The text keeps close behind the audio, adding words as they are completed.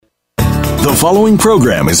The following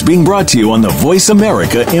program is being brought to you on the Voice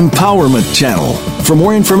America Empowerment Channel. For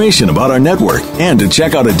more information about our network and to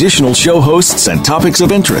check out additional show hosts and topics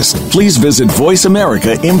of interest, please visit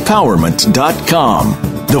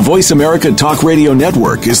voiceamericaempowerment.com. The Voice America Talk Radio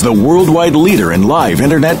Network is the worldwide leader in live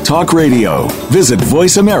Internet talk radio. Visit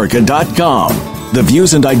voiceamerica.com. The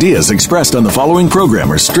views and ideas expressed on the following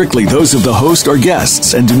program are strictly those of the host or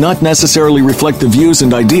guests and do not necessarily reflect the views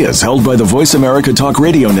and ideas held by the Voice America Talk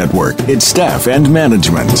Radio Network, its staff, and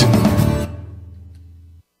management.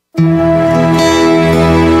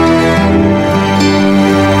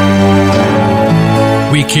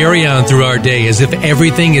 We carry on through our day as if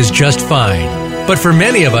everything is just fine. But for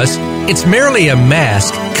many of us, it's merely a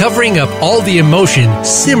mask covering up all the emotion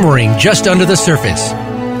simmering just under the surface.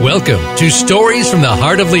 Welcome to Stories from the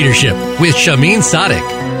Heart of Leadership with Shameen Sadiq.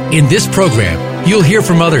 In this program, you'll hear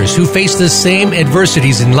from others who face the same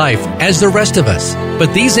adversities in life as the rest of us.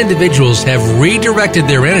 But these individuals have redirected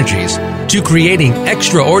their energies to creating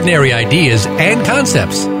extraordinary ideas and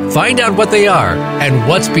concepts. Find out what they are and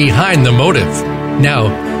what's behind the motive.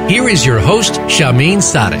 Now, here is your host, Shameen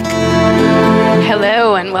Sadiq.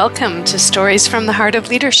 Hello and welcome to Stories from the Heart of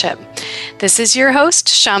Leadership. This is your host,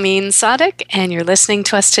 Shameen Sadiq, and you're listening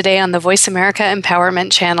to us today on the Voice America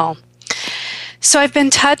Empowerment Channel. So I've been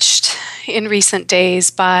touched in recent days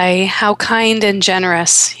by how kind and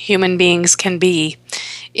generous human beings can be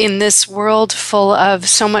in this world full of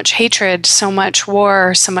so much hatred, so much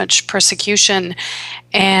war, so much persecution,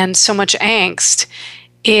 and so much angst.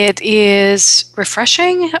 It is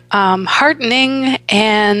refreshing, heartening,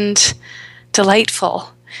 and delightful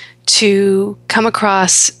to come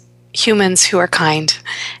across humans who are kind.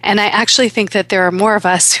 And I actually think that there are more of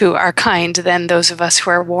us who are kind than those of us who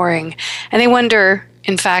are warring. And I wonder,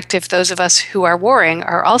 in fact, if those of us who are warring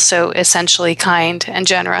are also essentially kind and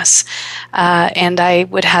generous. And I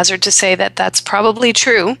would hazard to say that that's probably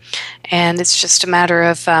true. And it's just a matter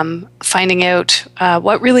of finding out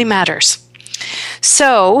what really matters.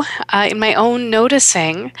 So, in my own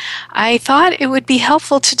noticing, I thought it would be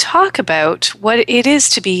helpful to talk about what it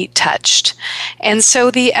is to be touched. And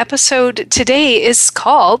so the episode today is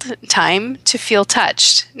called Time to Feel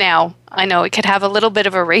Touched. Now, I know it could have a little bit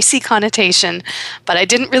of a racy connotation, but I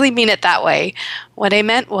didn't really mean it that way. What I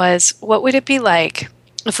meant was, what would it be like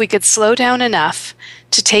if we could slow down enough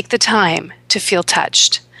to take the time to feel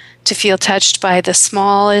touched by the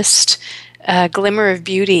smallest glimmer of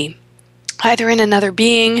beauty, either in another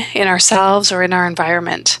being, in ourselves, or in our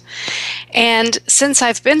environment. And since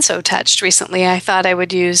I've been so touched recently, I thought I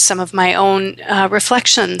would use some of my own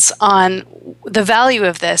reflections on the value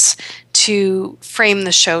of this to frame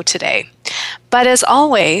the show today. But as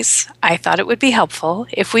always, I thought it would be helpful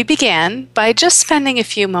if we began by just spending a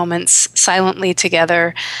few moments silently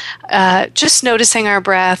together, just noticing our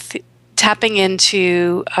breath, tapping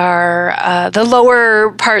into our the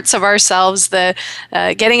lower parts of ourselves, the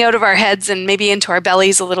getting out of our heads and maybe into our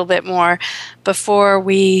bellies a little bit more before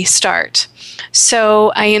we start.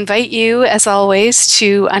 So I invite you, as always,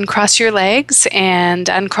 to uncross your legs and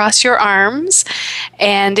uncross your arms.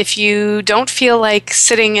 And if you don't feel like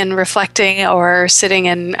sitting and reflecting or sitting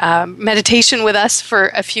in meditation with us for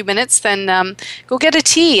a few minutes, then go get a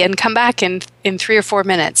tea and come back in 3 or 4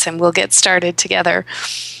 minutes and we'll get started together.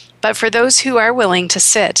 But for those who are willing to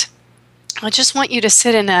sit, I just want you to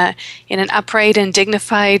sit in an upright and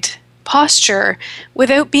dignified posture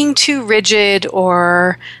without being too rigid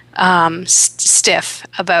or stiff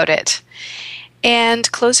about it.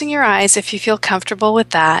 And closing your eyes if you feel comfortable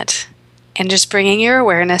with that, and just bringing your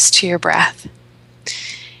awareness to your breath.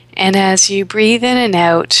 And as you breathe in and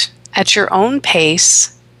out at your own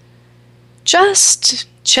pace, just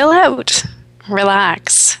chill out,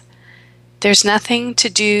 relax. There's nothing to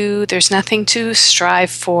do, there's nothing to strive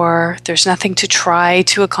for, there's nothing to try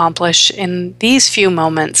to accomplish in these few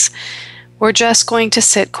moments. We're just going to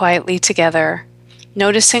sit quietly together,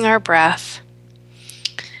 noticing our breath,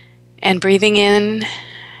 and breathing in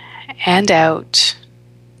and out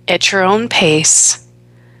at your own pace.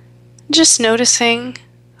 Just noticing,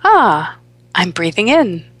 I'm breathing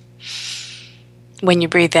in when you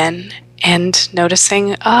breathe in, and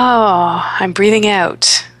noticing, I'm breathing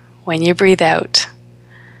out when you breathe out.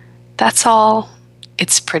 That's all.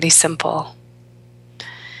 It's pretty simple.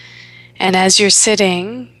 And as you're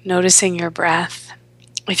sitting, noticing your breath,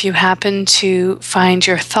 if you happen to find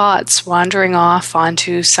your thoughts wandering off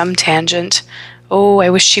onto some tangent,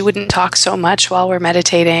 I wish she wouldn't talk so much while we're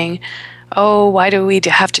meditating. Why do we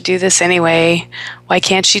have to do this anyway? Why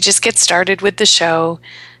can't she just get started with the show?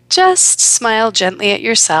 Just smile gently at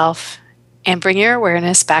yourself and bring your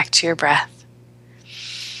awareness back to your breath.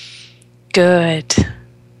 Good.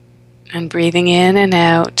 and breathing in and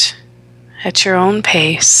out at your own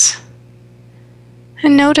pace.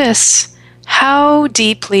 And notice how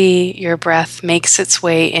deeply your breath makes its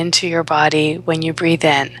way into your body when you breathe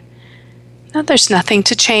in. Now, there's nothing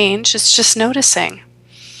to change, it's just noticing.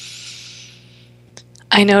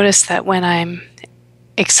 I notice that when I'm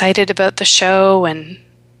excited about the show and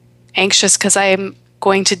anxious because I'm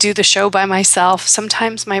going to do the show by myself,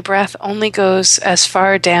 sometimes my breath only goes as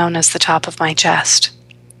far down as the top of my chest.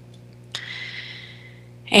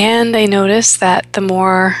 And I notice that the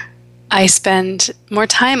more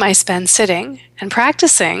time I spend sitting and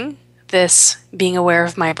practicing this being aware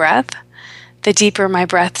of my breath, the deeper my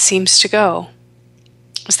breath seems to go.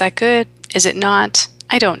 Is that good? Is it not?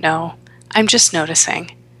 I don't know. I'm just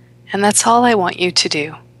noticing. And that's all I want you to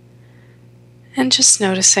do. And just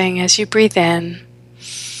noticing as you breathe in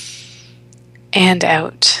and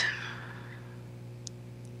out.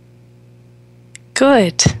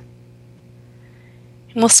 Good.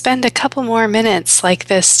 And we'll spend a couple more minutes like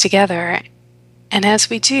this together. And as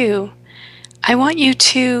we do, I want you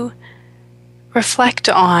to reflect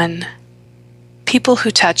on people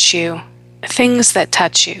who touch you, things that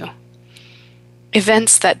touch you,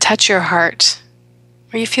 events that touch your heart,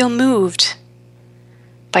 where you feel moved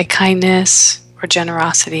by kindness or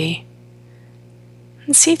generosity.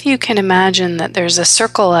 And see if you can imagine that there's a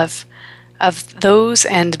circle of those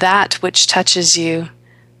and that which touches you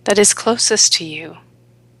that is closest to you.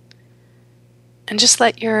 And just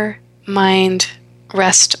let your mind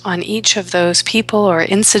rest on each of those people or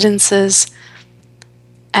incidences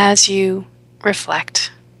as you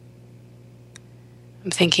reflect.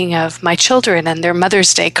 I'm thinking of my children and their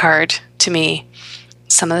Mother's Day card to me.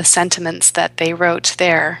 Some of the sentiments that they wrote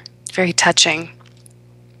there, very touching.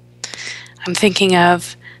 I'm thinking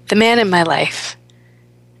of the man in my life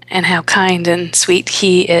and how kind and sweet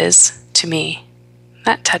he is to me.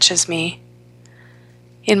 That touches me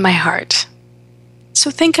in my heart. So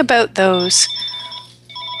think about those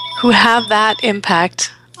who have that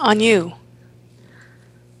impact on you.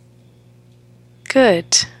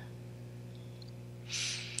 Good.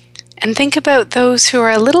 And think about those who are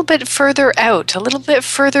a little bit further out, a little bit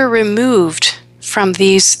further removed from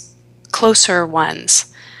these closer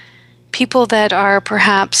ones. People that are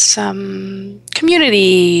perhaps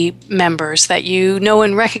community members that you know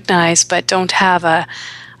and recognize but don't have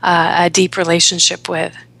a deep relationship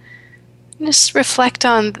with. Just reflect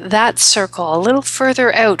on that circle a little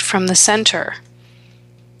further out from the center.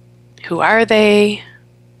 Who are they?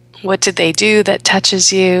 What did they do that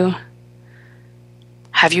touches you?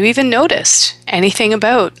 Have you even noticed anything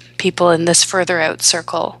about people in this further out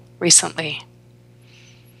circle recently?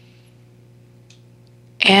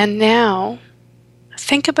 And now,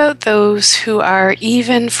 think about those who are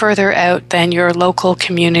even further out than your local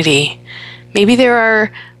community. Maybe there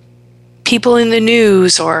are people in the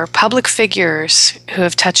news or public figures who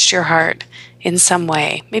have touched your heart in some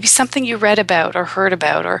way. Maybe something you read about or heard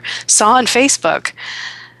about or saw on Facebook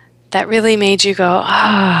that really made you go,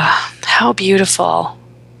 how beautiful,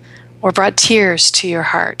 or brought tears to your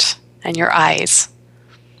heart and your eyes.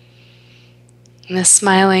 And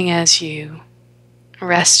smiling as you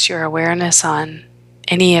rest your awareness on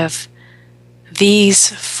any of these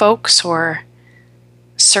folks or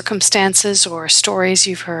circumstances or stories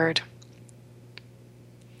you've heard.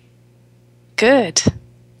 Good.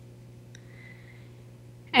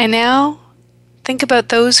 And now think about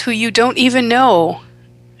those who you don't even know,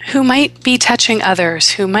 who might be touching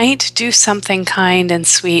others, who might do something kind and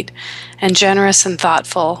sweet and generous and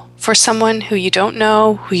thoughtful for someone who you don't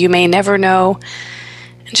know, who you may never know.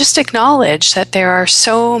 And just acknowledge that there are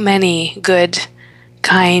so many good,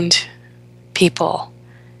 kind people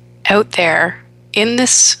out there in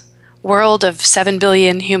this world of 7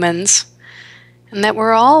 billion humans, and that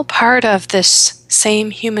we're all part of this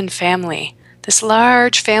same human family, this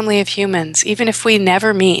large family of humans, even if we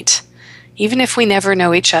never meet, even if we never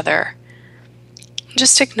know each other.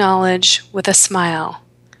 Just acknowledge with a smile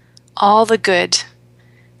all the good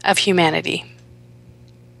of humanity.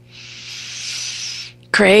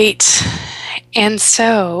 Great. And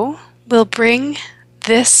so we'll bring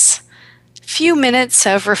this few minutes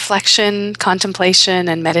of reflection, contemplation,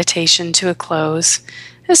 and meditation to a close.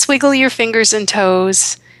 Just wiggle your fingers and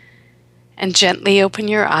toes and gently open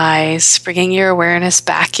your eyes, bringing your awareness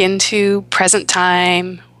back into present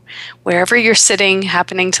time, wherever you're sitting,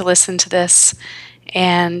 happening to listen to this,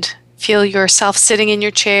 and feel yourself sitting in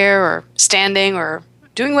your chair or standing or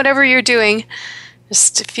doing whatever you're doing.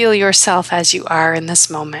 Just feel yourself as you are in this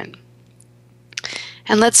moment.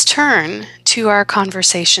 And let's turn to our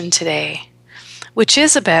conversation today, which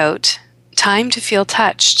is about time to feel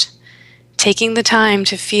touched, taking the time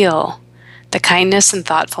to feel the kindness and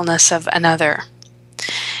thoughtfulness of another.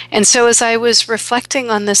 And so as I was reflecting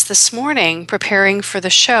on this morning, preparing for the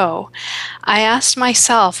show, I asked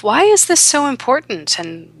myself, why is this so important?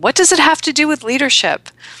 And what does it have to do with leadership?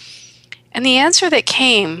 And the answer that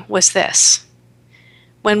came was this: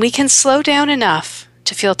 when we can slow down enough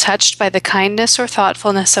to feel touched by the kindness or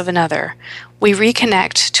thoughtfulness of another, we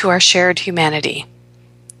reconnect to our shared humanity.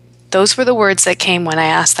 Those were the words that came when I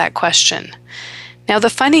asked that question. Now, the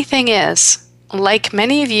funny thing is, like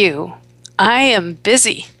many of you, I am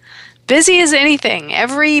busy as anything.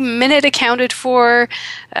 Every minute accounted for,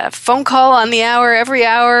 a phone call on the hour, every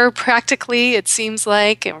hour practically, it seems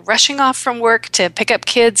like, rushing off from work to pick up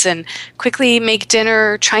kids and quickly make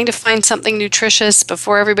dinner, trying to find something nutritious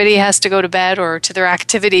before everybody has to go to bed or to their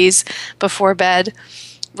activities before bed.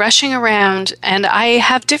 Rushing around, and I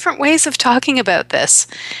have different ways of talking about this.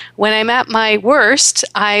 When I'm at my worst,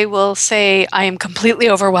 I will say, I am completely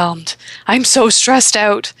overwhelmed. I'm so stressed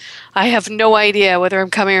out. I have no idea whether I'm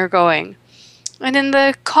coming or going. And in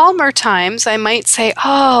the calmer times, I might say,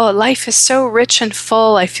 oh, life is so rich and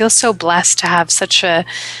full. I feel so blessed to have such a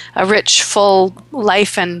rich, full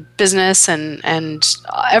life and business, and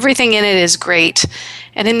everything in it is great.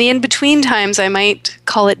 And in the in-between times, I might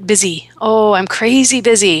call it busy. Oh, I'm crazy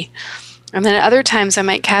busy. And then at other times, I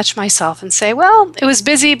might catch myself and say, well, it was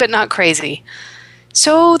busy, but not crazy.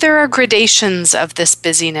 So there are gradations of this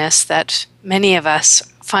busyness that many of us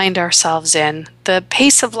find ourselves in. The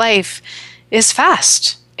pace of life is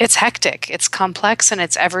fast, it's hectic, it's complex, and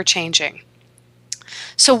it's ever-changing.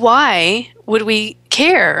 So why would we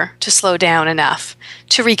care to slow down enough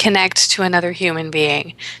to reconnect to another human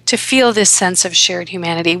being, to feel this sense of shared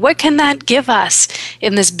humanity? What can that give us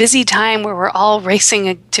in this busy time where we're all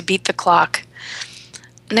racing to beat the clock?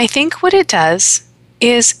 And I think what it does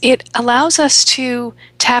is it allows us to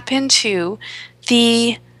tap into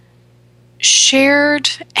the shared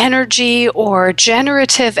energy or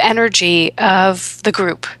generative energy of the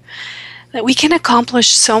group, that we can accomplish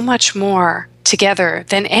so much more together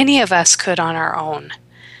than any of us could on our own.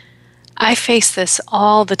 I face this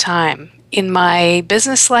all the time. In my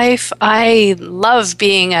business life, I love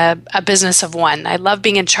being a business of one. I love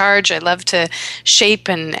being in charge. I love to shape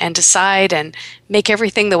and decide and make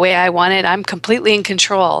everything the way I want it. I'm completely in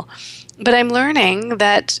control. But I'm learning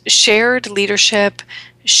that shared leadership,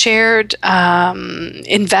 shared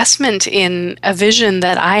investment in a vision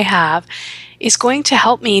that I have is going to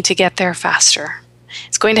help me to get there faster.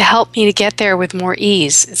 It's going to help me to get there with more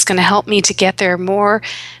ease. It's going to help me to get there more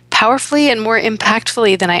powerfully and more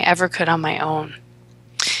impactfully than I ever could on my own.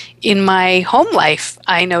 In my home life,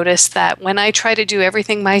 I notice that when I try to do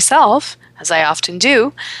everything myself, as I often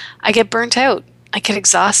do, I get burnt out. I get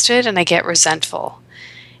exhausted and I get resentful.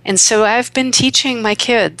 And so I've been teaching my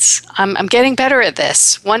kids. I'm getting better at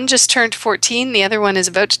this. One just turned 14. The other one is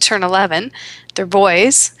about to turn 11. They're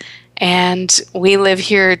boys. And we live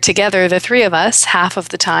here together, the three of us, half of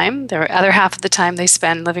the time. The other half of the time they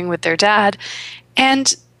spend living with their dad.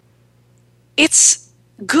 And it's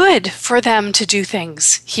good for them to do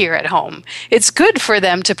things here at home. It's good for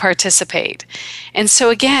them to participate. And so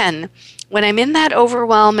again, when I'm in that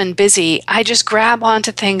overwhelm and busy, I just grab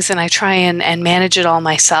onto things and I try and manage it all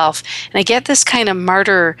myself. And I get this kind of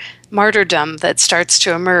martyrdom that starts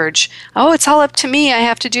to emerge. Oh, it's all up to me. I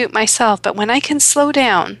have to do it myself. But when I can slow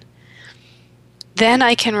down, then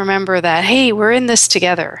I can remember that, hey, we're in this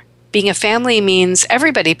together. Being a family means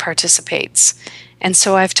everybody participates. And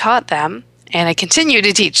so I've taught them, and I continue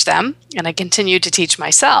to teach them, and I continue to teach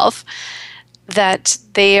myself, that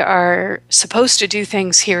they are supposed to do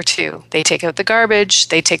things here too. They take out the garbage.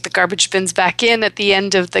 They take the garbage bins back in at the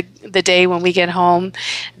end of the day when we get home.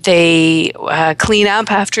 They clean up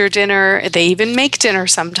after dinner. They even make dinner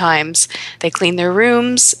sometimes. They clean their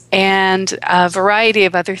rooms and a variety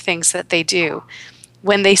of other things that they do.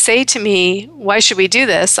 When they say to me, why should we do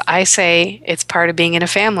this? I say it's part of being in a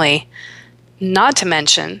family. Not to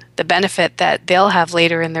mention the benefit that they'll have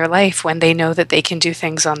later in their life when they know that they can do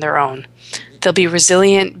things on their own. They'll be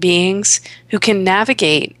resilient beings who can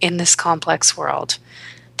navigate in this complex world.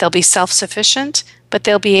 They'll be self-sufficient, but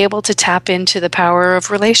they'll be able to tap into the power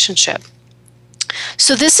of relationship.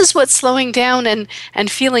 So this is what slowing down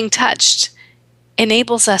and feeling touched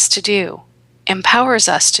enables us to do, empowers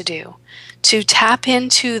us to do, to tap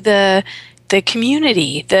into the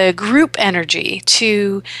community, the group energy,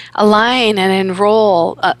 to align and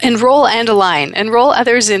enroll and align, enroll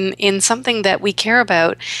others in something that we care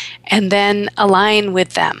about, and then align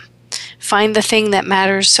with them. Find the thing that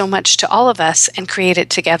matters so much to all of us and create it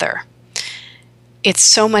together. It's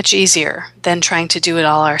so much easier than trying to do it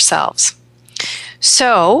all ourselves.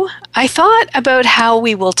 So I thought about how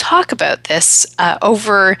we will talk about this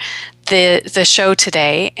over the show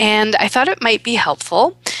today, and I thought it might be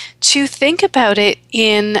helpful to think about it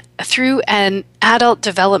through an adult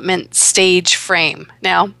development stage frame.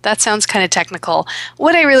 Now, that sounds kind of technical.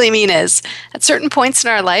 What I really mean is, at certain points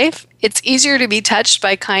in our life, it's easier to be touched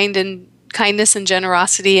by kindness and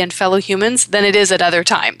generosity and fellow humans than it is at other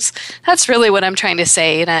times. That's really what I'm trying to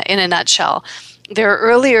say in a nutshell. There are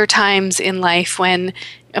earlier times in life when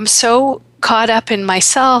I'm so caught up in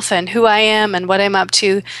myself and who I am and what I'm up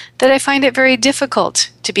to that I find it very difficult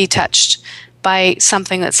to be touched by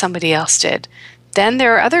something that somebody else did. Then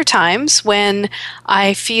there are other times when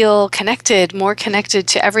I feel more connected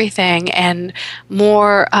to everything and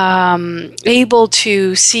more able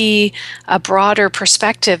to see a broader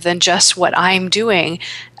perspective than just what I'm doing.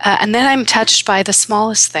 And then I'm touched by the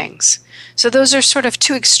smallest things. So those are sort of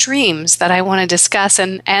two extremes that I want to discuss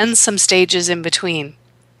and some stages in between.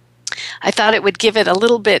 I thought it would give it a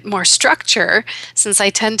little bit more structure since I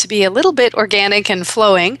tend to be a little bit organic and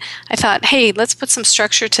flowing. I thought, hey, let's put some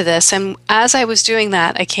structure to this. And as I was doing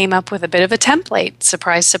that, I came up with a bit of a template,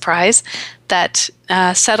 surprise, surprise, that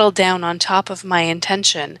settled down on top of my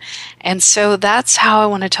intention. And so that's how I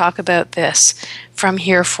want to talk about this from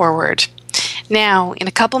here forward. Now, in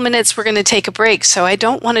a couple minutes, we're going to take a break, so I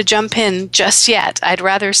don't want to jump in just yet. I'd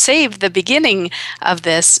rather save the beginning of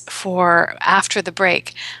this for after the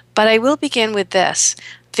break. But I will begin with this.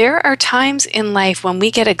 There are times in life when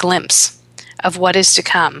we get a glimpse of what is to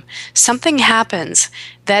come. Something happens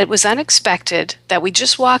that was unexpected, that we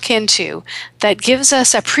just walk into, that gives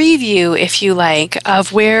us a preview, if you like,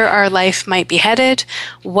 of where our life might be headed,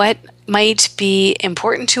 what might be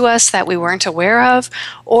important to us that we weren't aware of,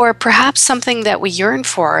 or perhaps something that we yearn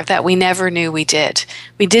for that we never knew we did.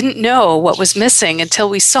 We didn't know what was missing until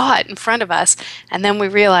we saw it in front of us, and then we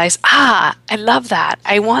realize, I love that.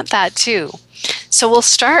 I want that too. So we'll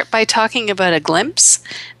start by talking about a glimpse.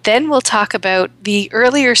 Then we'll talk about the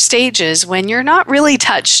earlier stages when you're not really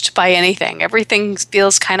touched by anything. Everything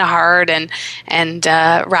feels kind of hard and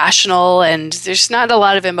rational, and there's not a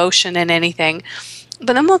lot of emotion in anything.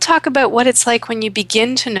 But then we'll talk about what it's like when you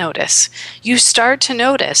begin to notice. You start to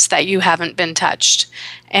notice that you haven't been touched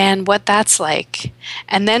and what that's like.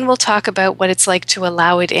 And then we'll talk about what it's like to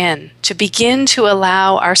allow it in, to begin to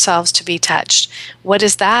allow ourselves to be touched. What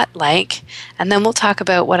is that like? And then we'll talk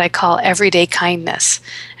about what I call everyday kindness.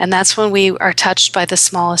 And that's when we are touched by the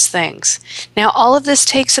smallest things. Now, all of this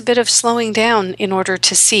takes a bit of slowing down in order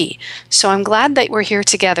to see. So I'm glad that we're here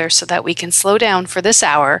together so that we can slow down for this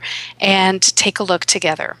hour and take a look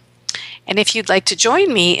together. And if you'd like to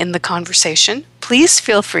join me in the conversation, please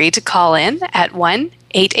feel free to call in at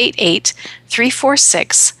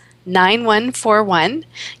 1-888-346-9141.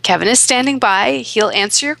 Kevin is standing by. He'll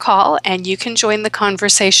answer your call and you can join the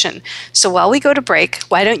conversation. So while we go to break,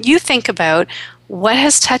 why don't you think about what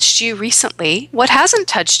has touched you recently, what hasn't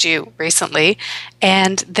touched you recently,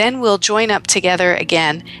 and then we'll join up together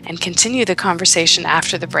again and continue the conversation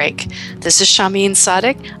after the break. This is Shameen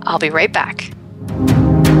Sadiq. I'll be right back.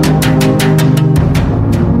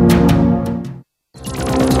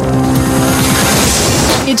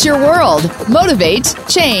 It's your world. Motivate,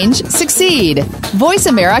 change, succeed.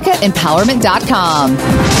 VoiceAmericaEmpowerment.com.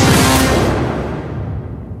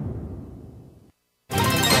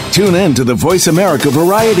 Tune in to the Voice America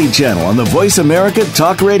Variety channel on the Voice America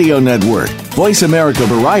Talk Radio Network. Voice America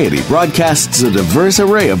Variety broadcasts a diverse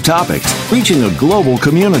array of topics, reaching a global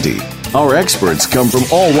community. Our experts come from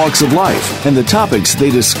all walks of life, and the topics they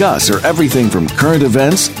discuss are everything from current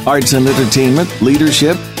events, arts and entertainment,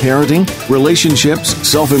 leadership, parenting, relationships,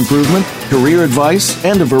 self-improvement, career advice,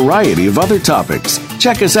 and a variety of other topics.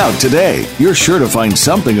 Check us out today. You're sure to find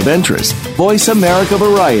something of interest. Voice America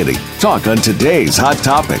Variety. Talk on today's hot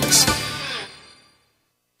topics.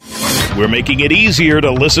 We're making it easier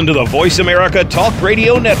to listen to the Voice America Talk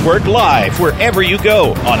Radio Network live wherever you go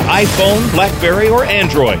on iPhone, BlackBerry, or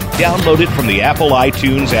Android. Download it from the Apple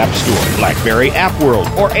iTunes App Store, BlackBerry App World,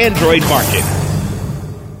 or Android Market.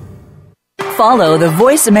 Follow the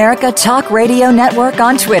Voice America Talk Radio Network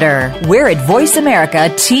on Twitter. We're at Voice America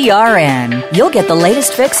TRN. You'll get the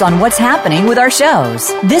latest fix on what's happening with our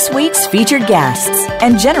shows, this week's featured guests,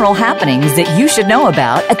 and general happenings that you should know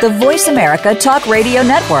about at the Voice America Talk Radio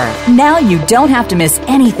Network. Now you don't have to miss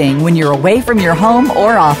anything when you're away from your home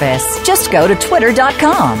or office. Just go to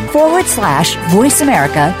twitter.com/Voice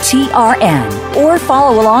America TRN or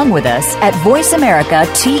follow along with us at Voice America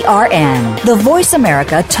TRN. The Voice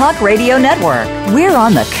America Talk Radio Network. We're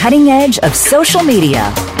on the cutting edge of social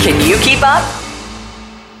media. Can you keep up?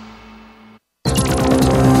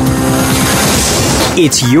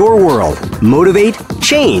 It's your world. Motivate,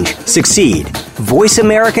 change, succeed.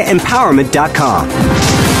 VoiceAmericaEmpowerment.com.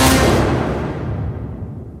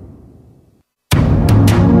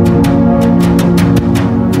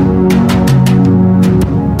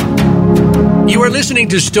 You are listening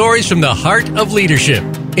to Stories from the Heart of Leadership.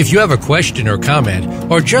 If you have a question or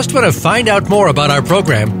comment, or just want to find out more about our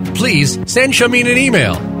program, please send Shameen an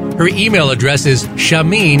email. Her email address is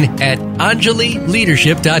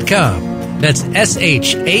shameen@anjalileadership.com. That's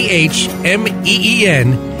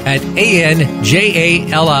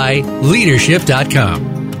SHAHMEEN@ANJALI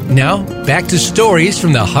leadership.com. Now, back to Stories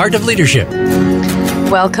from the Heart of Leadership.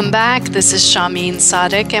 Welcome back. This is Shameen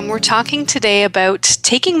Sadiq, and we're talking today about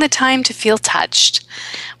taking the time to feel touched.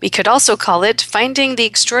 We could also call it finding the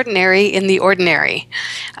extraordinary in the ordinary,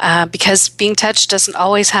 because being touched doesn't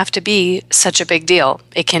always have to be such a big deal.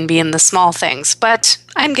 It can be in the small things, but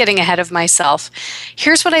I'm getting ahead of myself.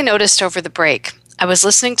 Here's what I noticed over the break. I was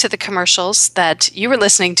listening to the commercials that you were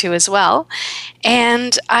listening to as well,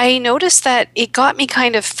 and I noticed that it got me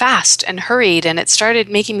kind of fast and hurried, and it started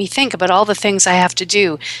making me think about all the things I have to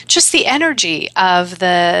do. Just the energy of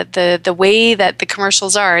the way that the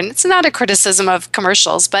commercials are, and it's not a criticism of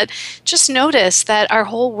commercials, but just notice that our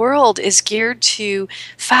whole world is geared to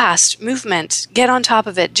fast movement, get on top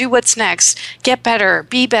of it, do what's next, get better,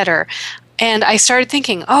 be better. And I started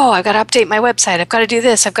thinking, I've got to update my website. I've got to do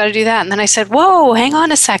this. I've got to do that. And then I said, whoa, hang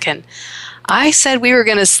on a second. I said we were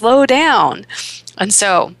going to slow down. And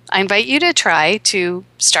so I invite you to try to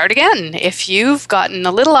start again. If you've gotten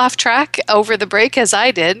a little off track over the break as I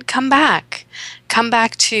did, come back. Come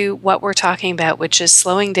back to what we're talking about, which is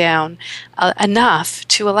slowing down enough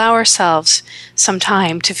to allow ourselves some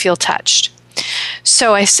time to feel touched.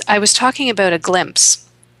 So I was talking about a glimpse.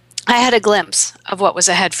 I had a glimpse of what was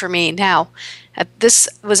ahead for me. Now, this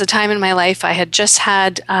was a time in my life I had just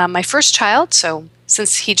had my first child. So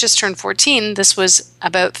since he just turned 14, this was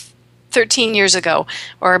about 13 years ago,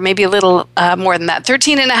 or maybe a little more than that,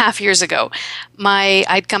 13 and a half years ago.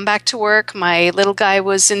 I'd come back to work. My little guy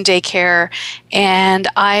was in daycare, and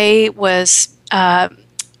I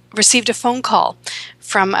received a phone call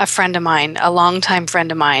from a friend of mine, a longtime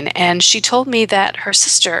friend of mine, and she told me that her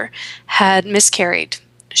sister had miscarried.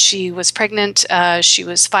 She was pregnant. She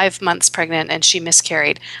was 5 months pregnant, and she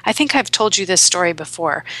miscarried. I think I've told you this story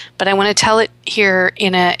before, but I want to tell it here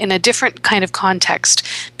in a different kind of context,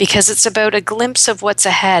 because it's about a glimpse of what's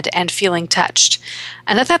ahead and feeling touched.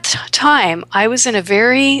 And at that time, I was in a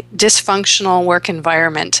very dysfunctional work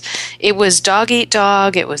environment. It was dog eat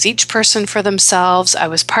dog. It was each person for themselves. I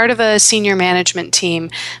was part of a senior management team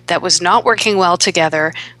that was not working well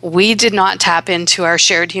together. We did not tap into our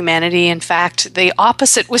shared humanity. In fact, the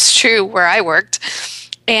opposite was true where I worked.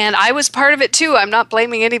 And I was part of it too. I'm not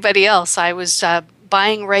blaming anybody else. I was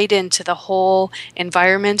buying right into the whole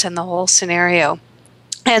environment and the whole scenario.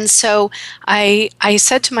 And so I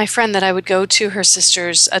said to my friend that I would go to her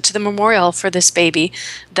sister's, to the memorial for this baby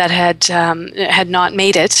that had not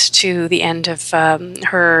made it to the end of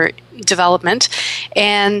her development.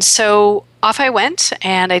 And so off I went,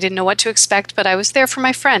 and I didn't know what to expect, but I was there for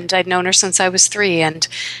my friend. I'd known her since I was 3, and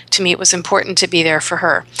to me it was important to be there for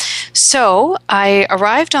her. So I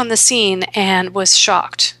arrived on the scene and was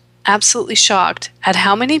shocked, absolutely shocked, at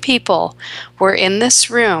how many people were in this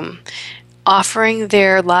room offering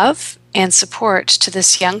their love and support to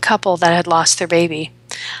this young couple that had lost their baby.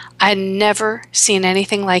 I had never seen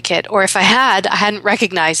anything like it, or if I hadn't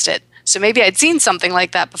recognized it. So maybe I'd seen something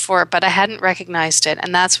like that before, but I hadn't recognized it,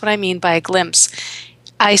 and that's what I mean by a glimpse.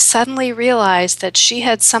 I suddenly realized that she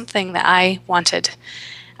had something that I wanted.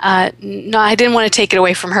 No, I didn't want to take it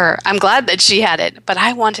away from her. I'm glad that she had it, but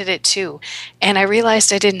I wanted it too. And I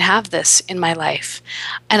realized I didn't have this in my life.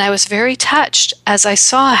 And I was very touched as I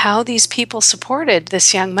saw how these people supported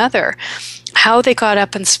this young mother, how they got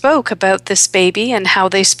up and spoke about this baby and how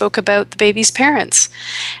they spoke about the baby's parents.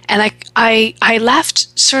 And I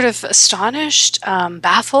left sort of astonished,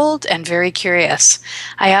 baffled, and very curious.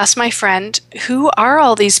 I asked my friend, who are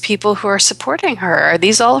all these people who are supporting her? Are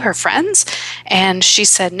these all her friends? And she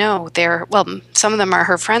said, no, some of them are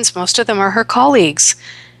her friends. Most of them are her colleagues.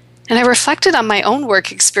 And I reflected on my own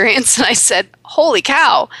work experience, and I said, holy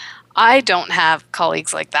cow, I don't have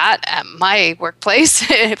colleagues like that at my workplace.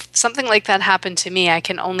 If something like that happened to me, I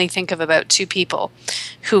can only think of about 2 people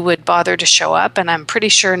who would bother to show up, and I'm pretty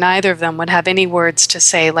sure neither of them would have any words to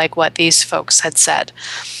say like what these folks had said.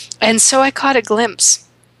 And so I caught a glimpse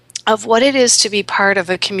of what it is to be part of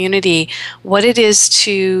a community, what it is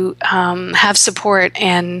to have support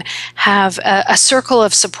and have a circle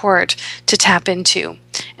of support to tap into.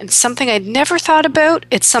 And something I'd never thought about.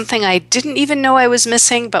 It's something I didn't even know I was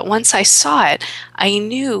missing, but once I saw it, I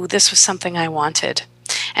knew this was something I wanted.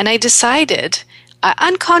 And I decided,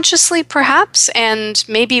 unconsciously perhaps, and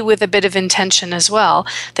maybe with a bit of intention as well,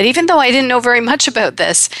 that even though I didn't know very much about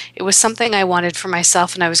this, it was something I wanted for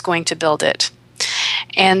myself and I was going to build it.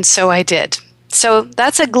 And so I did. So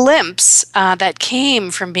that's a glimpse that came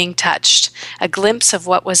from being touched, a glimpse of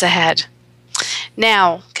what was ahead.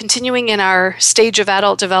 Now, continuing in our stage of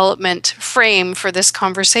adult development frame for this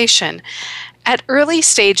conversation, at early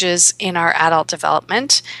stages in our adult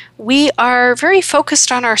development, we are very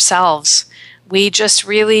focused on ourselves. We just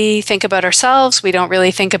really think about ourselves. We don't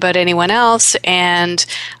really think about anyone else. And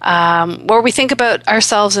or we think about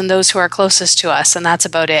ourselves and those who are closest to us, and that's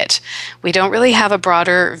about it. We don't really have a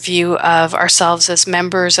broader view of ourselves as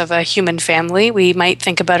members of a human family. We might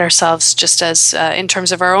think about ourselves just as in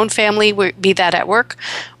terms of our own family, be that at work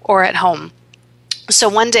or at home. So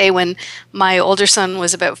one day when my older son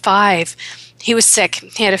was about 5, he was sick.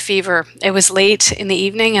 He had a fever. It was late in the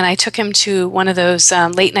evening, and I took him to one of those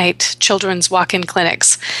late-night children's walk-in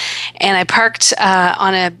clinics. And I parked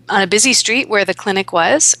on a busy street where the clinic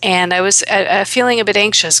was, and I was feeling a bit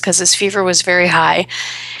anxious because his fever was very high.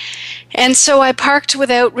 And so I parked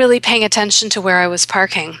without really paying attention to where I was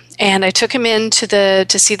parking. And I took him in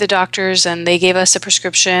to see the doctors, and they gave us a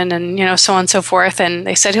prescription and, so on and so forth. And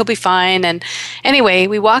they said he'll be fine. And anyway,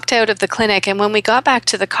 we walked out of the clinic. And when we got back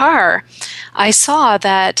to the car, I saw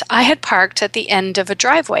that I had parked at the end of a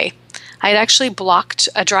driveway. I had actually blocked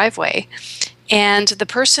a driveway. And the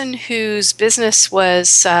person whose business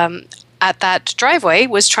was at that driveway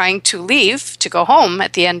was trying to leave to go home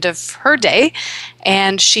at the end of her day,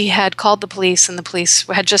 and she had called the police, and the police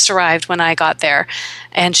had just arrived when I got there,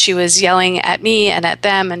 and she was yelling at me and at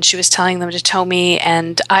them, and she was telling them to tow me,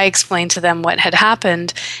 and I explained to them what had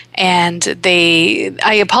happened, and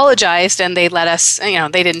I apologized, and they let us,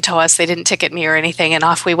 they didn't tow us, they didn't ticket me or anything, and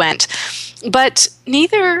off we went. But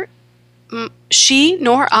neither she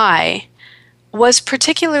nor I was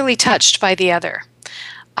particularly touched by the other.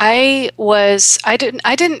 I was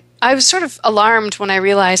sort of alarmed when I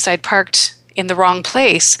realized I'd parked in the wrong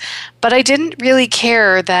place, but I didn't really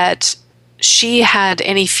care that she had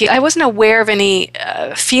any I wasn't aware of any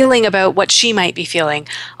feeling about what she might be feeling.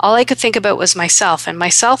 All I could think about was myself, and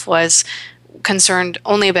myself was concerned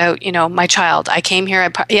only about, my child. I came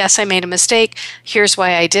here, yes, I made a mistake. Here's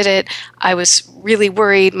why I did it. I was really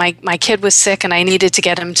worried. My kid was sick and I needed to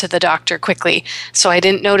get him to the doctor quickly. So I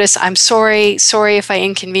didn't notice. I'm sorry if I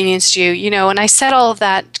inconvenienced you, and I said all of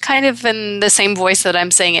that kind of in the same voice that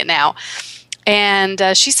I'm saying it now. And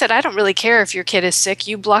she said, I don't really care if your kid is sick.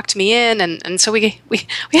 You blocked me in. And so we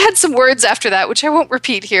had some words after that, which I won't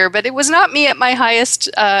repeat here, but it was not me at my highest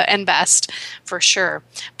and best, for sure.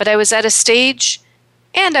 But I was at a stage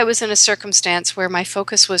and I was in a circumstance where my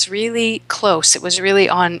focus was really close. It was really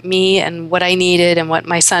on me and what I needed and what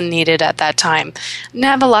my son needed at that time. I didn't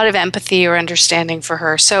have a lot of empathy or understanding for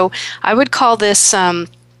her. So I would call this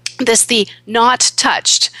the not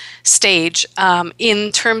touched stage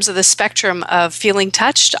in terms of the spectrum of feeling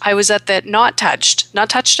touched. I was at that not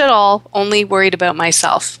touched at all, only worried about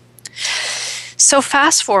myself. So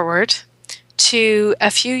fast forward to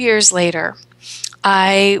a few years later,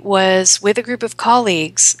 I was with a group of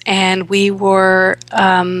colleagues, and we were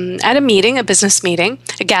at a meeting, a business meeting,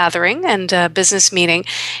 a gathering and a business meeting,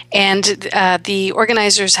 and the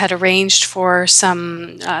organizers had arranged for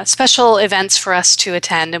some special events for us to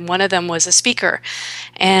attend, and one of them was a speaker.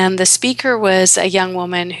 And the speaker was a young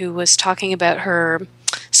woman who was talking about her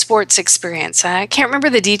sports experience. I can't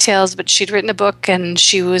remember the details, but she'd written a book, and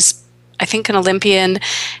she was, I think, an Olympian,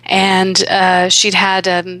 and she'd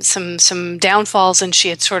had some downfalls, and she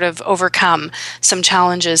had sort of overcome some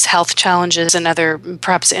challenges, health challenges, and other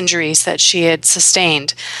perhaps injuries that she had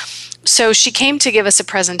sustained. So she came to give us a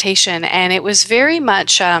presentation, and it was very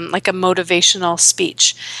much like a motivational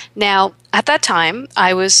speech. Now, at that time,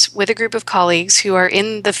 I was with a group of colleagues who are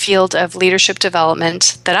in the field of leadership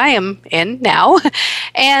development that I am in now,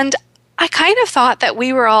 and I kind of thought that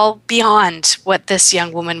we were all beyond what this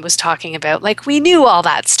young woman was talking about. Like, we knew all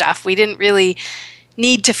that stuff. We didn't really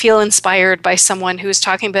need to feel inspired by someone who's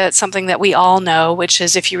talking about something that we all know, which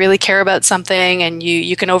is if you really care about something and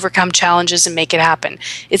you can overcome challenges and make it happen.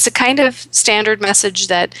 It's a kind of standard message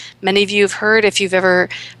that many of you have heard if you've ever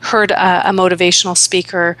heard a motivational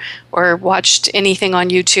speaker or watched anything on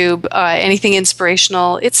YouTube, anything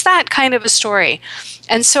inspirational. It's that kind of a story.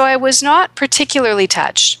 And so I was not particularly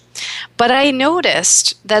touched. But I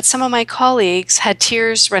noticed that some of my colleagues had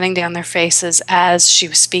tears running down their faces as she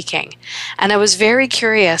was speaking. And I was very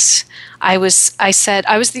curious. I was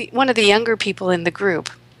one of the younger people in the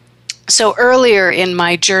group. So earlier in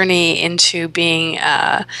my journey into being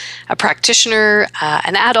a practitioner,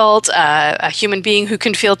 an adult, a human being who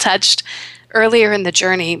can feel touched, earlier in the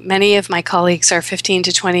journey, many of my colleagues are 15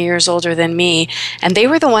 to 20 years older than me, and they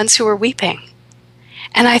were the ones who were weeping.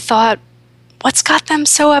 And I thought, what's got them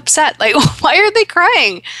so upset? Like, why are they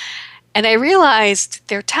crying? And I realized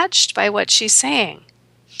they're touched by what she's saying.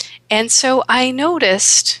 And so I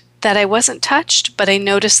noticed that I wasn't touched, but I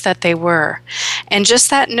noticed that they were. And just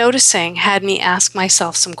that noticing had me ask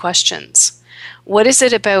myself some questions. What is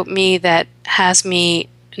it about me that has me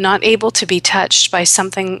not able to be touched by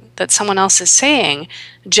something that someone else is saying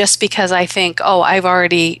just because I think, oh, I've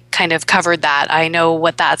already kind of covered that. I know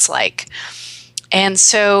what that's like. And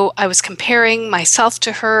so I was comparing myself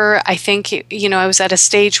to her. I think, I was at a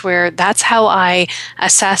stage where that's how I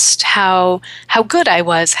assessed how good I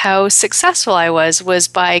was, how successful I was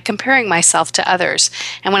by comparing myself to others.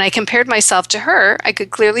 And when I compared myself to her, I could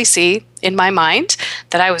clearly see in my mind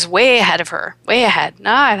that I was way ahead of her, way ahead.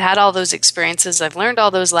 No, I've had all those experiences. I've learned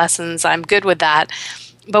all those lessons. I'm good with that.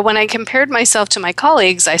 But when I compared myself to my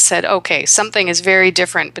colleagues, I said, okay, something is very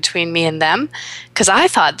different between me and them, because I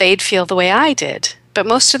thought they'd feel the way I did. But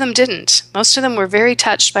most of them didn't. Most of them were very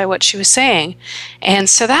touched by what she was saying. And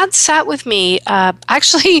so that sat with me.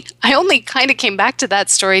 Actually, I only kind of came back to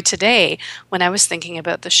that story today when I was thinking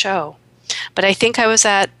about the show. But I think I was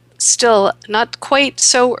at still not quite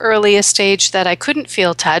so early a stage that I couldn't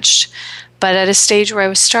feel touched, but at a stage where I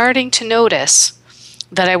was starting to notice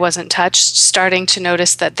that I wasn't touched, starting to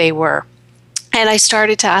notice that they were. And I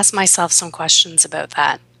started to ask myself some questions about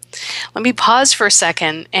that. Let me pause for a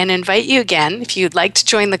second and invite you again, if you'd like to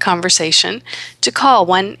join the conversation, to call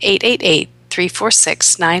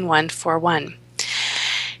 1-888-346-9141.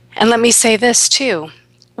 And let me say this too.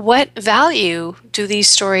 What value do these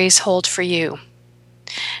stories hold for you?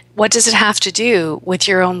 What does it have to do with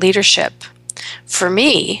your own leadership? For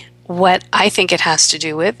me, what I think it has to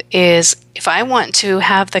do with is if I want to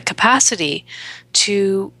have the capacity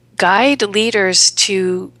to guide leaders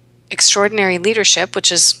to extraordinary leadership,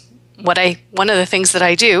 which is one of the things that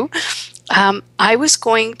I do, I was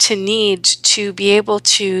going to need to be able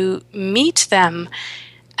to meet them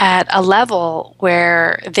at a level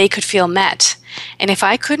where they could feel met. And if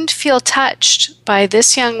I couldn't feel touched by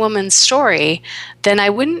this young woman's story, then I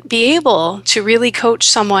wouldn't be able to really coach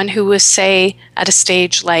someone who was, say, at a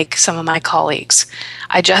stage like some of my colleagues.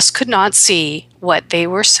 I just could not see what they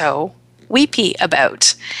were so weepy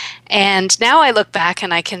about. And now I look back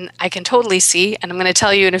and I can totally see, and I'm going to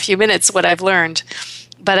tell you in a few minutes what I've learned.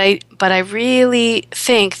 But I really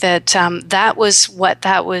think that that was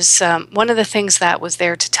one of the things that was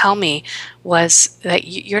there to tell me was that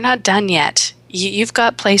you're not done yet. You've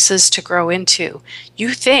got places to grow into.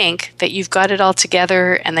 You think that you've got it all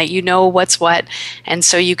together and that you know what's what, and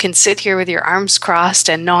so you can sit here with your arms crossed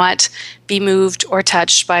and not be moved or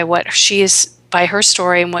touched by by her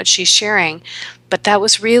story and what she's sharing. But that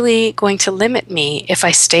was really going to limit me if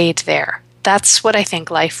I stayed there. That's what I think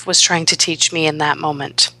life was trying to teach me in that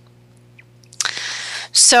moment.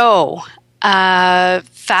 So,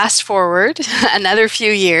 fast forward another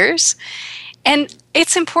few years, and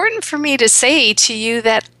it's important for me to say to you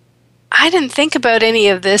that I didn't think about any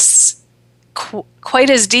of this quite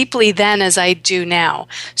as deeply then as I do now.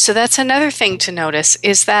 So that's another thing to notice,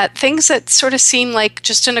 is that things that sort of seem like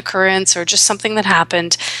just an occurrence or just something that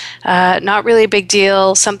happened, not really a big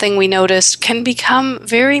deal, something we noticed, can become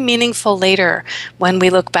very meaningful later when we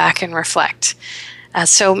look back and reflect.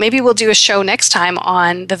 So maybe we'll do a show next time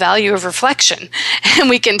on the value of reflection, and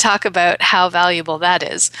we can talk about how valuable that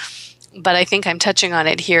is. But I think I'm touching on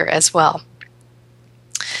it here as well.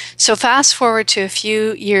 So fast forward to a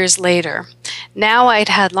few years later. Now I'd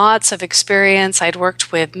had lots of experience. I'd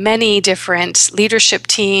worked with many different leadership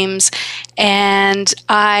teams, and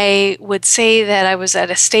I would say that I was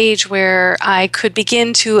at a stage where I could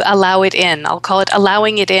begin to allow it in. I'll call it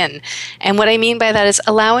allowing it in. And what I mean by that is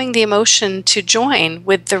allowing the emotion to join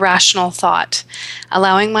with the rational thought,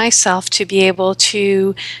 allowing myself to be able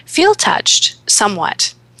to feel touched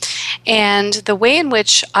somewhat. And the way in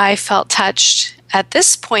which I felt touched at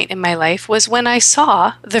this point in my life was when I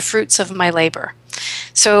saw the fruits of my labor.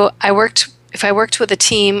 So if I worked with a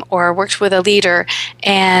team or worked with a leader,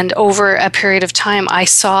 and over a period of time I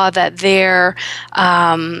saw that their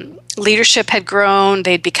leadership had grown,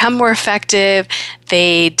 they'd become more effective,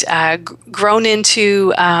 they'd grown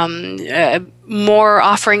into more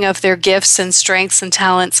offering of their gifts and strengths and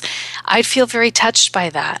talents, I'd feel very touched by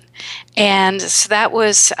that. And so that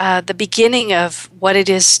was the beginning of what it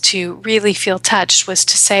is to really feel touched, was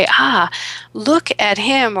to say, look at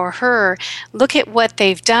him or her, look at what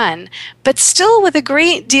they've done, but still with a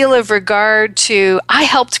great deal of regard to, I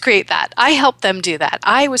helped create that. I helped them do that.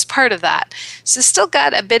 I was part of that. So still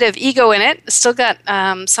got a bit of ego in it, still got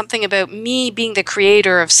something about me being the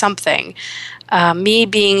creator of something. Me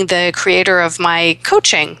being the creator of my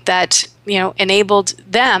coaching that enabled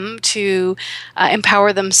them to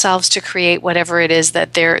empower themselves to create whatever it is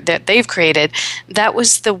that they've created. That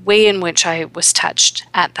was the way in which I was touched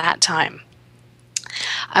at that time.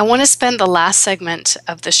 I want to spend the last segment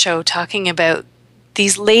of the show talking about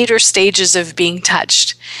these later stages of being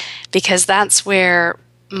touched, because that's where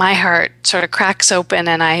my heart sort of cracks open,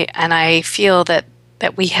 and I feel that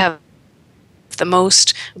we have the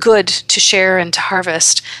most good to share and to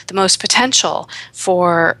harvest, the most potential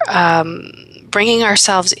for bringing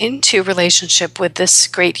ourselves into relationship with this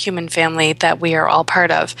great human family that we are all part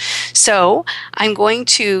of. So I'm going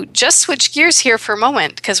to just switch gears here for a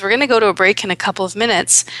moment, because we're going to go to a break in a couple of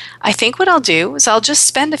minutes. I think what I'll do is I'll just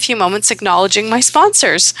spend a few moments acknowledging my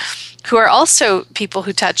sponsors, who are also people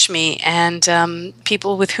who touch me and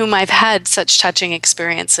people with whom I've had such touching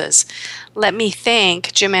experiences. Let me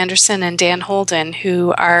thank Jim Anderson and Dan Holden,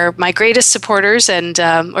 who are my greatest supporters, and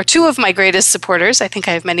or two of my greatest supporters. I think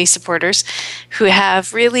I have many supporters who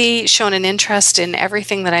have really shown an interest in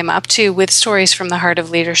everything that I'm up to with Stories from the Heart of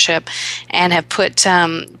Leadership, and have put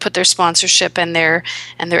their sponsorship and their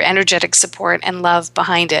energetic support and love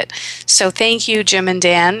behind it. So thank you, Jim and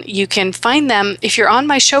Dan. You can find them if you're on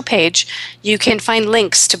my show page. You can find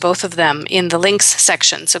links to both of them in the links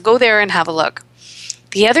section. So go there and have a look.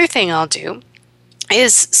 The other thing I'll do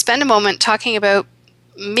is spend a moment talking about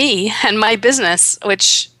me and my business,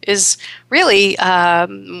 which is really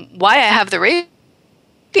why I have the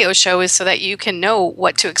radio show, is so that you can know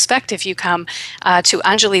what to expect if you come to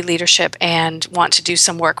Anjali Leadership and want to do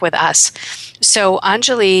some work with us. So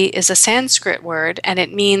Anjali is a Sanskrit word, and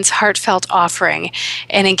it means heartfelt offering.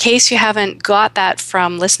 And in case you haven't got that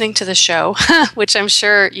from listening to the show, which I'm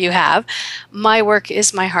sure you have, my work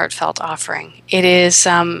is my heartfelt offering. It is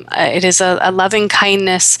a loving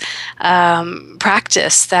kindness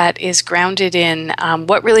practice that is grounded in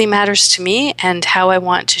what really matters to me and how I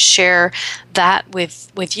want to share that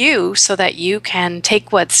with you, so that you can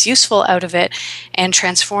take what's useful out of it and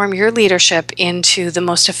transform your leadership into the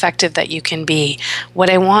most effective that you can be. What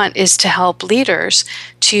I want is to help leaders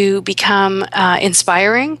to become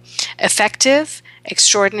inspiring, effective,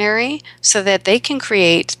 extraordinary, so that they can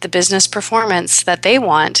create the business performance that they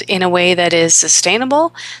want in a way that is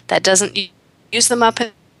sustainable, that doesn't use them up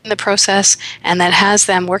in the process, and that has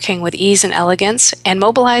them working with ease and elegance and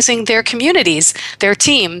mobilizing their communities, their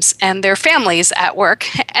teams, and their families at work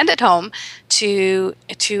and at home to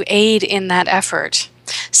aid in that effort.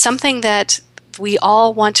 Something that we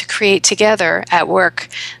all want to create together at work.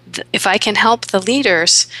 If I can help the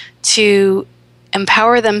leaders to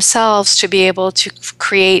empower themselves to be able to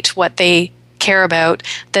create what they care about,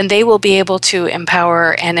 then they will be able to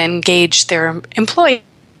empower and engage their employees,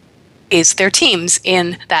 their teams,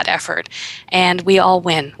 in that effort. And we all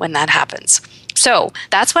win when that happens. So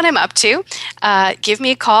that's what I'm up to. Give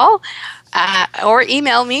me a call or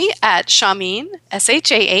email me at Shahmeen,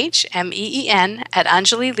 SHAHMEEN, at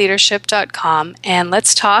AnjaliLeadership.com, and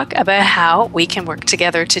let's talk about how we can work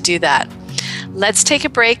together to do that. Let's take a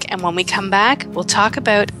break, and when we come back, we'll talk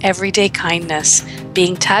about everyday kindness,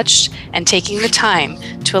 being touched, and taking the time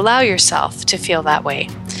to allow yourself to feel that way.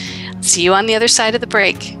 See you on the other side of the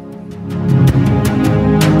break.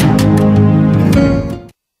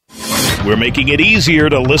 We're making it easier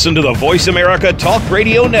to listen to the Voice America Talk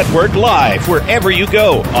Radio Network live wherever you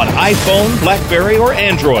go on iPhone, BlackBerry, or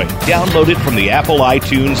Android. Download it from the Apple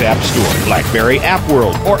iTunes App Store, BlackBerry App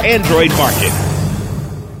World, or Android Market.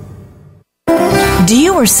 Do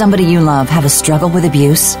you or somebody you love have a struggle with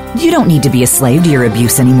abuse? You don't need to be a slave to your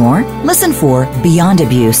abuse anymore. Listen for Beyond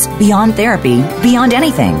Abuse, Beyond Therapy, Beyond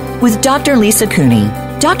Anything with Dr. Lisa Cooney.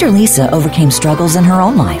 Dr. Lisa overcame struggles in her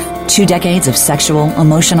own life. 2 decades of sexual,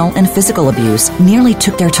 emotional, and physical abuse nearly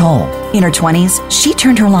took their toll. In her 20s, she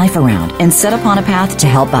turned her life around and set upon a path to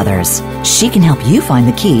help others. She can help you find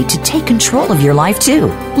the key to take control of your life, too.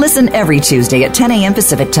 Listen every Tuesday at 10 a.m.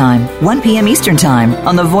 Pacific Time, 1 p.m. Eastern Time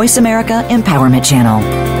on the Voice America Empowerment Channel.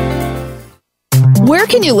 Where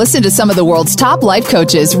can you listen to some of the world's top life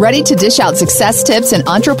coaches ready to dish out success tips and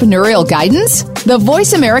entrepreneurial guidance? The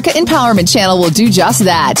Voice America Empowerment Channel will do just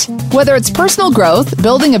that. Whether it's personal growth,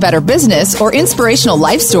 building a better business, or inspirational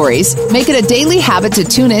life stories, make it a daily habit to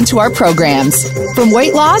tune into our programs. From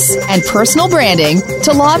weight loss and personal branding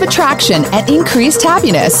to law of attraction and increased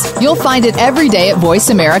happiness, you'll find it every day at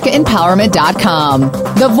VoiceAmericaEmpowerment.com.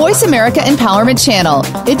 The Voice America Empowerment Channel.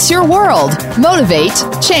 It's your world. Motivate,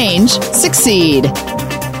 change, succeed.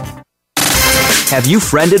 Have you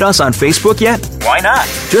friended us on Facebook yet? Why not?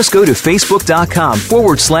 Just go to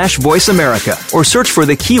Facebook.com/Voice America or search for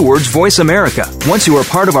the keywords Voice America. Once you are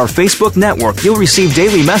part of our Facebook network, you'll receive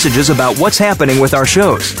daily messages about what's happening with our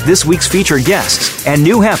shows, this week's featured guests, and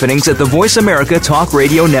new happenings at the Voice America Talk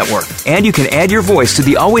Radio Network. And you can add your voice to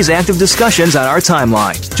the always active discussions on our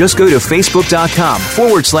timeline. Just go to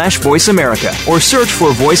Facebook.com/Voice America or search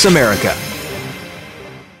for Voice America.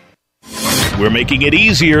 We're making it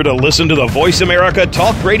easier to listen to the Voice America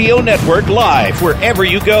Talk Radio Network live wherever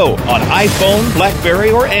you go on iPhone,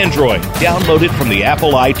 BlackBerry, or Android. Download it from the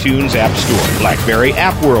Apple iTunes App Store, BlackBerry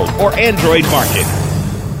App World, or Android Market.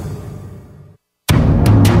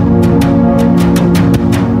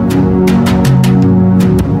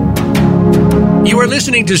 You are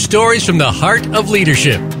listening to Stories from the Heart of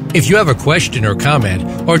Leadership. If you have a question or comment,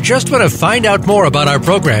 or just want to find out more about our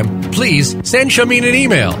program, please send Shameen an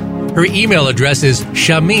email. Her email address is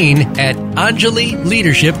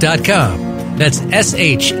shameen@anjalileadership.com. That's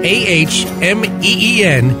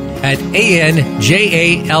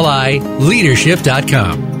SHAHMEEN@ANJALI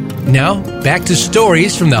leadership.com. Now, back to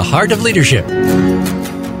Stories from the Heart of Leadership.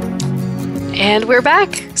 And we're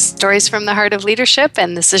back. Stories from the Heart of Leadership.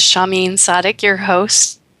 And this is Shameen Sadiq, your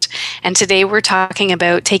host. And today we're talking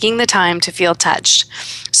about taking the time to feel touched.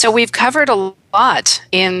 So we've covered a lot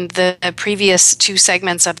in the previous two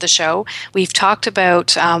segments of the show. We've talked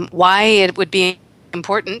about why it would be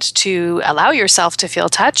important to allow yourself to feel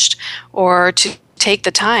touched or to take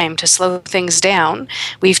the time to slow things down.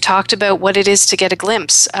 We've talked about what it is to get a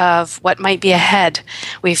glimpse of what might be ahead.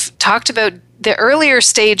 We've talked about the earlier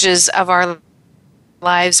stages of our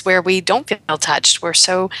lives where we don't feel touched. We're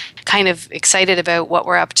so kind of excited about what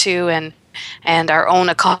we're up to and our own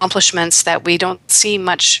accomplishments that we don't see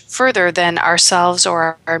much further than ourselves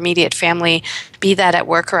or our immediate family, be that at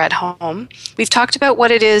work or at home. We've talked about what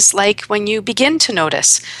it is like when you begin to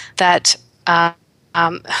notice that there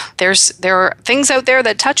are things out there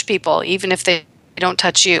that touch people, even if they don't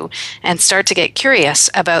touch you, and start to get curious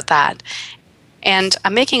about that. And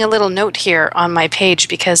I'm making a little note here on my page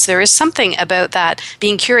because there is something about that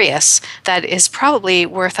being curious that is probably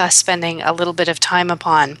worth us spending a little bit of time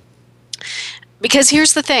upon. Because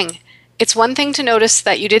here's the thing. It's one thing to notice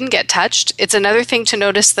that you didn't get touched. It's another thing to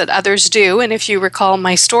notice that others do. And if you recall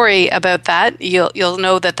my story about that, you'll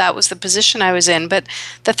know that that was the position I was in. But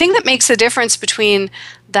the thing that makes the difference between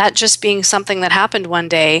that just being something that happened one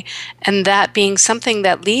day and that being something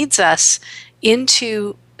that leads us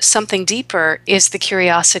into something deeper is the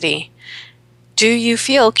curiosity. Do you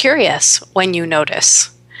feel curious when you notice?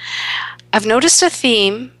 I've noticed a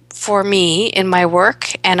theme for me in my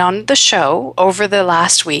work and on the show over the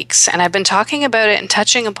last weeks, and I've been talking about it and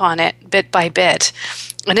touching upon it bit by bit.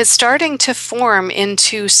 And it's starting to form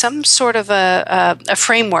into some sort of a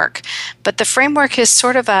framework. But the framework is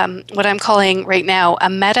sort of what I'm calling right now a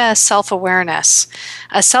meta self-awareness.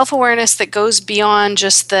 A self-awareness that goes beyond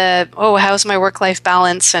just the, how's my work-life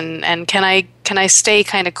balance and can I stay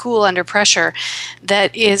kind of cool under pressure?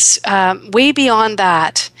 That is way beyond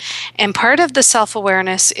that. And part of the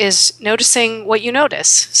self-awareness is noticing what you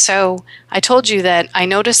notice. So I told you that I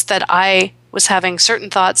noticed that I was having certain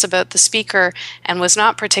thoughts about the speaker and was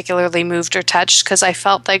not particularly moved or touched because I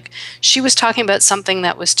felt like she was talking about something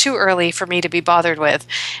that was too early for me to be bothered with.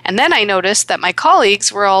 And then I noticed that my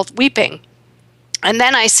colleagues were all weeping. And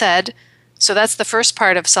then I said, so that's the first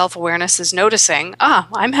part of self-awareness, is noticing,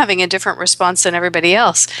 I'm having a different response than everybody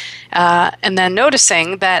else. And then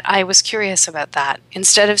noticing that I was curious about that.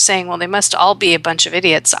 Instead of saying, well, they must all be a bunch of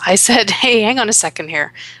idiots, I said, hey, hang on a second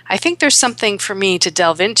here. I think there's something for me to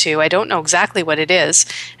delve into. I don't know exactly what it is,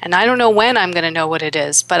 and I don't know when I'm going to know what it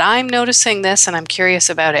is, but I'm noticing this and I'm curious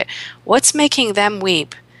about it. What's making them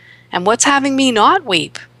weep? And what's having me not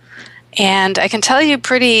weep? And I can tell you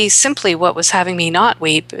pretty simply what was having me not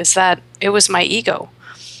weep is that it was my ego.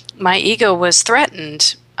 My ego was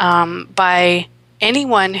threatened by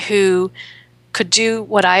anyone who could do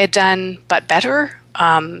what I had done but better.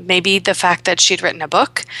 Maybe the fact that she'd written a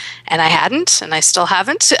book and I hadn't, and I still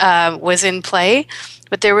haven't, was in play.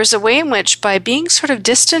 But there was a way in which, by being sort of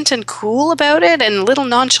distant and cool about it and a little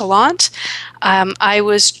nonchalant, I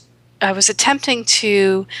was attempting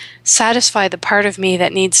to satisfy the part of me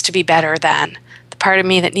that needs to be better than, the part of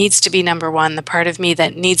me that needs to be number one, the part of me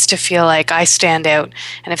that needs to feel like I stand out.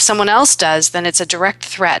 And if someone else does, then it's a direct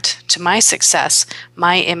threat to my success,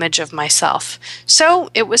 my image of myself. So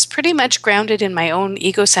it was pretty much grounded in my own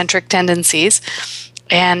egocentric tendencies.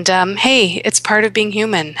 And hey, it's part of being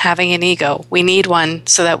human, having an ego. We need one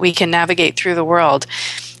so that we can navigate through the world.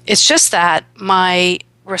 It's just that my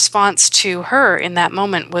response to her in that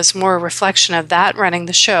moment was more a reflection of that running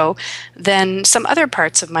the show than some other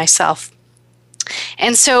parts of myself.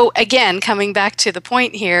 And so, again, coming back to the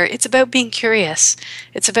point here, it's about being curious.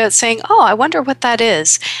 It's about saying, oh, I wonder what that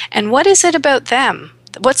is. And what is it about them?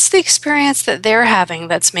 What's the experience that they're having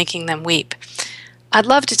that's making them weep? I'd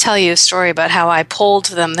love to tell you a story about how I polled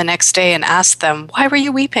them the next day and asked them, why were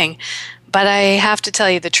you weeping? But I have to tell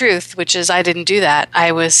you the truth, which is I didn't do that.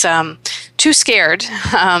 I was too scared.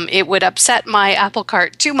 It would upset my apple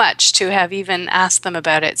cart too much to have even asked them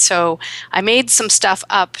about it. So I made some stuff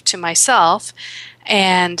up to myself,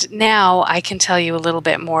 and now I can tell you a little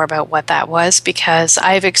bit more about what that was because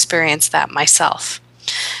I've experienced that myself.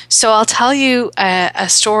 So I'll tell you a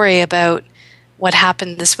story about what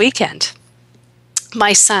happened this weekend.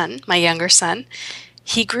 My son, my younger son,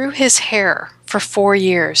 he grew his hair for 4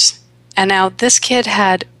 years. And now this kid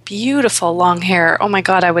had beautiful long hair. Oh my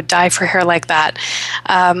God, I would die for hair like that.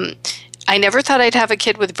 I never thought I'd have a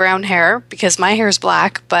kid with brown hair because my hair is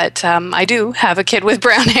black, but I do have a kid with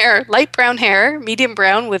brown hair, light brown hair, medium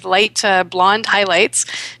brown with light blonde highlights.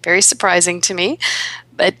 Very surprising to me.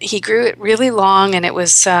 But he grew it really long, and it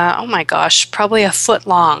was, oh my gosh, probably a foot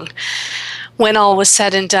long when all was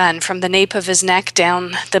said and done, from the nape of his neck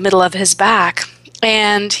down the middle of his back.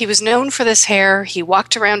 And he was known for this hair. He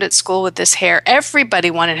walked around at school with this hair.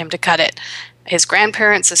 Everybody wanted him to cut it. His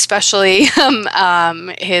grandparents especially.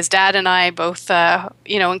 His dad and I both,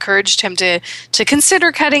 encouraged him to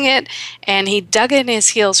consider cutting it. And he dug in his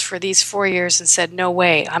heels for these 4 years and said, no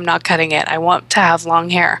way, I'm not cutting it. I want to have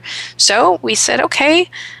long hair. So we said,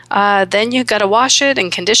 okay, then you got to wash it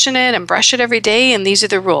and condition it and brush it every day. And these are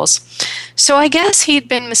the rules. So I guess he'd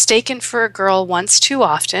been mistaken for a girl once too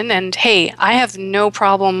often. And hey, I have no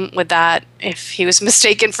problem with that. If he was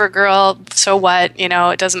mistaken for a girl, so what?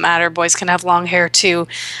 It doesn't matter. Boys can have long hair too.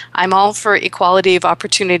 I'm all for equality of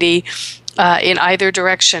opportunity in either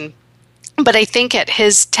direction. But I think at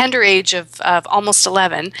his tender age of almost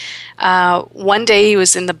 11, one day he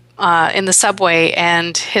was in the subway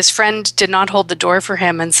and his friend did not hold the door for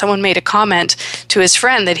him, and someone made a comment to his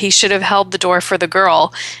friend that he should have held the door for the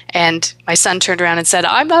girl. And my son turned around and said,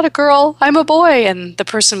 I'm not a girl, I'm a boy. And the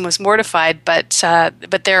person was mortified, but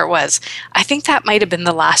there it was. I think that might have been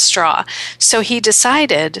the last straw. So he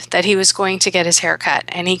decided that he was going to get his hair cut.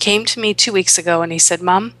 And he came to me 2 weeks ago and he said,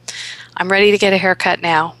 Mom, I'm ready to get a haircut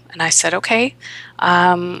now. And I said, okay,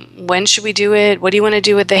 when should we do it? What do you want to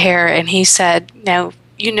do with the hair? And he said, now,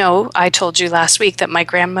 I told you last week that my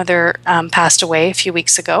grandmother passed away a few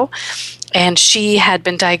weeks ago, and she had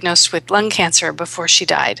been diagnosed with lung cancer before she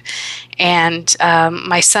died. And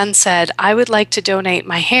my son said, I would like to donate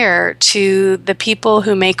my hair to the people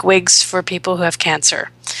who make wigs for people who have cancer,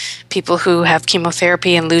 people who have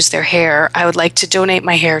chemotherapy and lose their hair. I would like to donate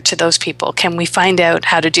my hair to those people. Can we find out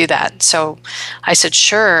how to do that? So I said,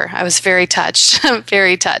 sure. I was very touched,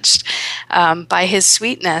 very touched by his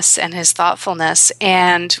sweetness and his thoughtfulness.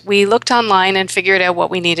 And we looked online and figured out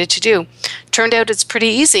what we needed to do. Turned out it's pretty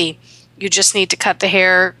easy. You just need to cut the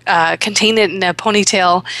hair, contain it in a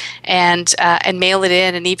ponytail, and mail it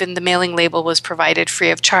in. And even the mailing label was provided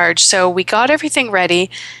free of charge. So we got everything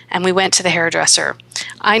ready, and we went to the hairdresser.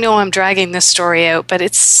 I know I'm dragging this story out, but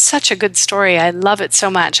it's such a good story. I love it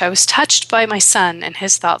so much. I was touched by my son and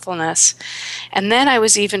his thoughtfulness. And then I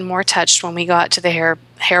was even more touched when we got to the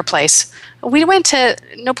hair place. We went to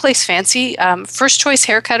no place fancy, First Choice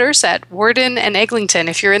Haircutters at Worden and Eglinton.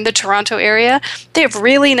 If you're in the Toronto area, they have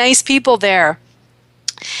really nice people there.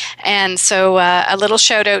 And so a little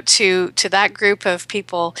shout out to that group of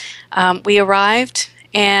people. We arrived,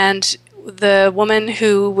 and the woman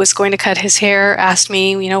who was going to cut his hair asked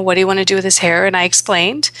me, what do you want to do with his hair? And I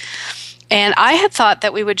explained. And I had thought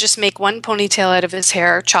that we would just make one ponytail out of his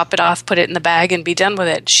hair, chop it off, put it in the bag, and be done with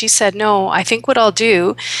it. She said, no, I think what I'll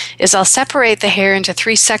do is I'll separate the hair into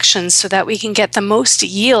 3 sections so that we can get the most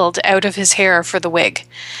yield out of his hair for the wig.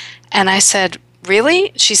 And I said,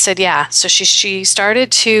 really? She said, yeah. So she started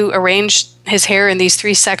to arrange his hair in these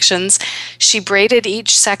 3 sections. She braided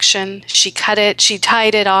each section. She cut it. She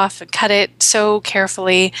tied it off and cut it so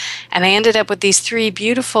carefully. And I ended up with these 3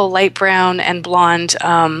 beautiful light brown and blonde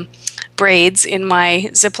braids in my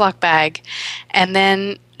Ziploc bag. And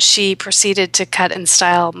then she proceeded to cut and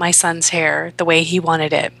style my son's hair the way he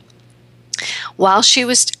wanted it. While she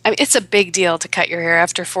was, I mean, it's a big deal to cut your hair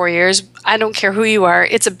after 4 years. I don't care who you are.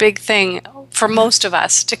 It's a big thing for most of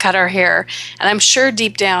us to cut our hair. And I'm sure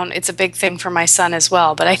deep down it's a big thing for my son as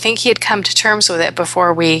well. But I think he had come to terms with it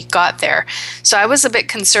before we got there. So I was a bit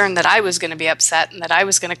concerned that I was going to be upset and that I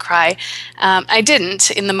was going to cry. I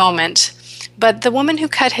didn't in the moment. But the woman who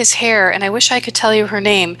cut his hair, and I wish I could tell you her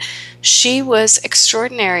name, she was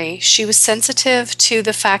extraordinary. She was sensitive to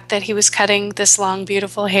the fact that he was cutting this long,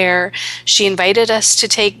 beautiful hair. She invited us to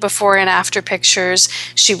take before and after pictures.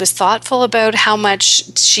 She was thoughtful about how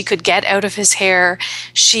much she could get out of his hair.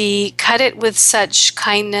 She cut it with such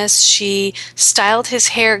kindness. She styled his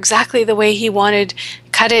hair exactly the way he wanted,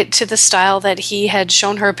 cut it to the style that he had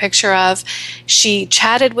shown her a picture of. She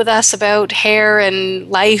chatted with us about hair and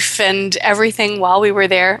life and everything while we were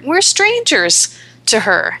there. We're strangers to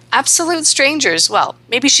her, absolute strangers. Well,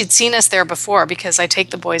 maybe she'd seen us there before because I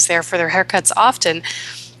take the boys there for their haircuts often,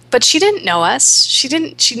 but she didn't know us. She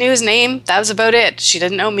knew his name. That was about it. She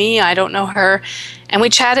didn't know me. I don't know her. And we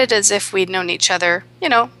chatted as if we'd known each other,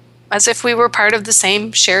 as if we were part of the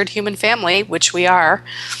same shared human family, which we are.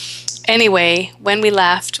 Anyway, when we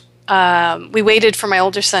left, we waited for my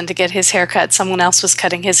older son to get his hair cut. Someone else was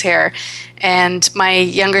cutting his hair. And my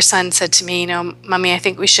younger son said to me, Mommy, I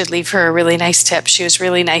think we should leave her a really nice tip. She was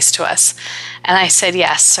really nice to us. And I said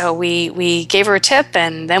yes. So we gave her a tip,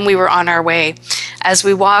 and then we were on our way. As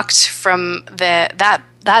we walked from that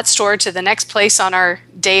store to the next place on our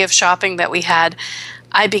day of shopping that we had,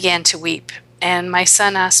 I began to weep. And my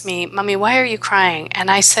son asked me, Mommy, why are you crying? And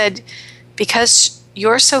I said, because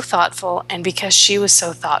you're so thoughtful, and because she was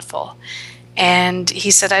so thoughtful. And he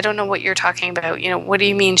said, I don't know what you're talking about. What do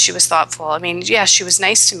you mean she was thoughtful? I mean, yeah, she was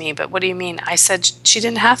nice to me, but what do you mean? I said, she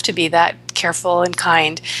didn't have to be that careful and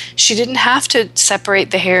kind. She didn't have to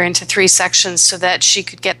separate the hair into 3 sections so that she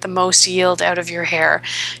could get the most yield out of your hair.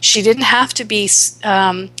 She didn't have to be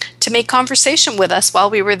to make conversation with us while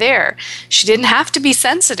we were there. She didn't have to be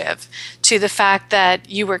sensitive to the fact that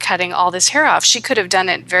you were cutting all this hair off. She could have done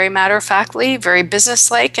it very matter-of-factly, very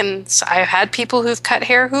businesslike, and I've had people who've cut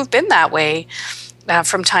hair who've been that way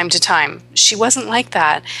from time to time. She wasn't like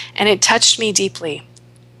that, and it touched me deeply.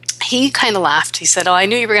 He kind of laughed. He said, I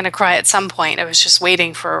knew you were going to cry at some point. I was just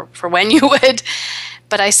waiting for when you would.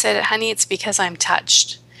 But I said, honey, it's because I'm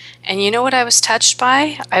touched. And you know what I was touched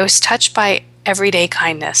by? I was touched by everyday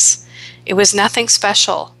kindness. It was nothing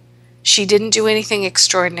special. She didn't do anything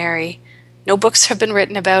extraordinary. No books have been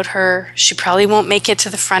written about her. She probably won't make it to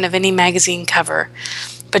the front of any magazine cover.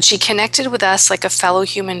 But she connected with us like a fellow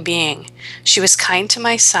human being. She was kind to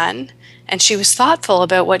my son, and she was thoughtful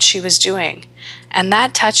about what she was doing. And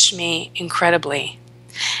that touched me incredibly.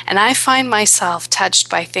 And I find myself touched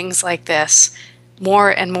by things like this more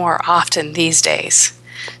and more often these days.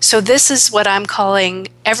 So this is what I'm calling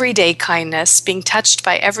everyday kindness, being touched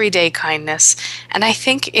by everyday kindness. And I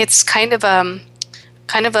think it's kind of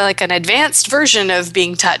like an advanced version of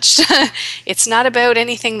being touched. It's not about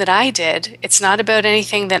anything that I did. It's not about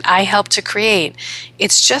anything that I helped to create.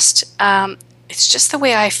 It's just the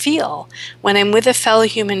way I feel when I'm with a fellow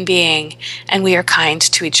human being and we are kind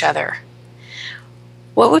to each other.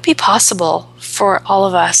 What would be possible for all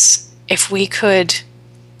of us if we could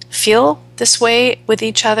feel this way with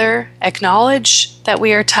each other, acknowledge that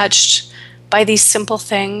we are touched by these simple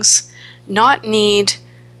things, not need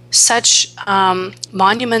such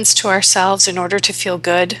monuments to ourselves in order to feel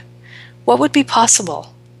good? What would be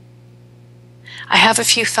possible? I have a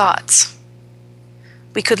few thoughts.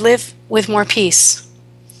 We could live with more peace.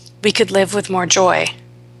 We could live with more joy.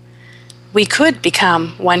 We could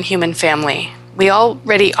become one human family. We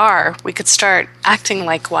already are. We could start acting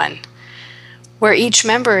like one, where each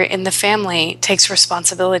member in the family takes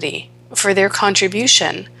responsibility for their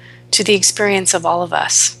contribution to the experience of all of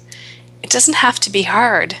us. It doesn't have to be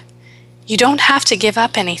hard. You don't have to give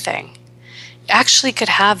up anything. You actually could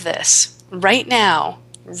have this right now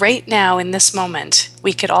in this moment.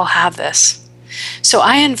 We could all have this. So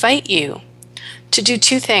I invite you to do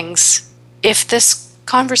 2 things if this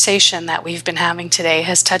conversation that we've been having today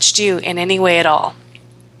has touched you in any way at all.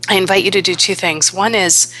 I invite you to do 2 things. One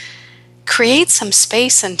is create some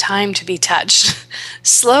space and time to be touched.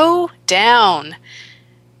 Slow down.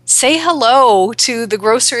 Say hello to the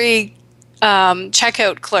grocery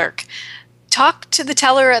checkout clerk. Talk to the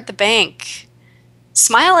teller at the bank.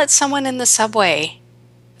 Smile at someone in the subway.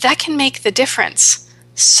 That can make the difference.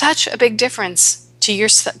 Such a big difference to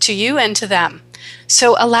you and to them.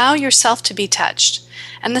 So allow yourself to be touched.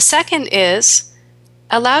 And the second is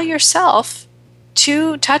allow yourself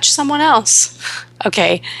to touch someone else.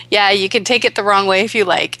 Okay, yeah, you can take it the wrong way if you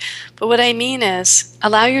like. But what I mean is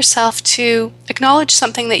allow yourself to acknowledge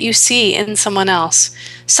something that you see in someone else.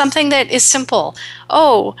 Something that is simple.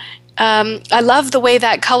 Oh, I love the way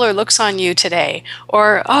that color looks on you today.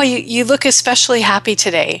 Or, oh, you look especially happy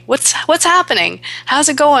today. What's happening? How's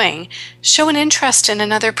it going? Show an interest in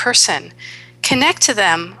another person. Connect to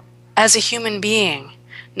them as a human being.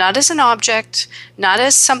 Not as an object, not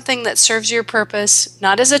as something that serves your purpose,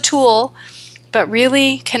 not as a tool, but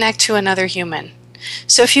really connect to another human.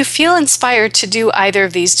 So if you feel inspired to do either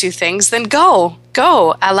of these two things, then go.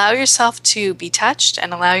 Allow yourself to be touched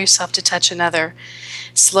and allow yourself to touch another.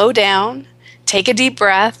 Slow down, take a deep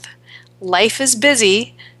breath. Life is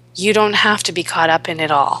busy. You don't have to be caught up in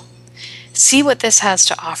it all. See what this has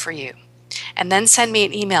to offer you. And then send me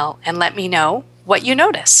an email and let me know what you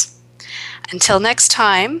notice. Until next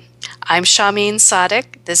time, I'm Shameen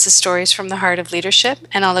Sadiq. This is Stories from the Heart of Leadership,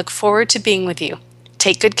 and I'll look forward to being with you.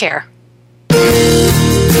 Take good care.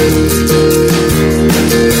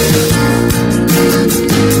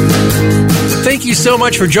 Thank you so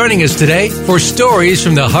much for joining us today for Stories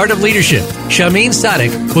from the Heart of Leadership. Shameen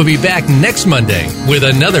Sadiq will be back next Monday with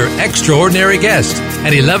another extraordinary guest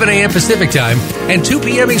at 11 a.m. Pacific Time and 2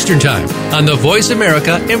 p.m. Eastern Time on the Voice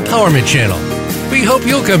America Empowerment Channel. We hope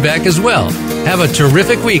you'll come back as well. Have a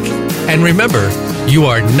terrific week. And remember, you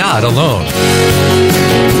are not alone.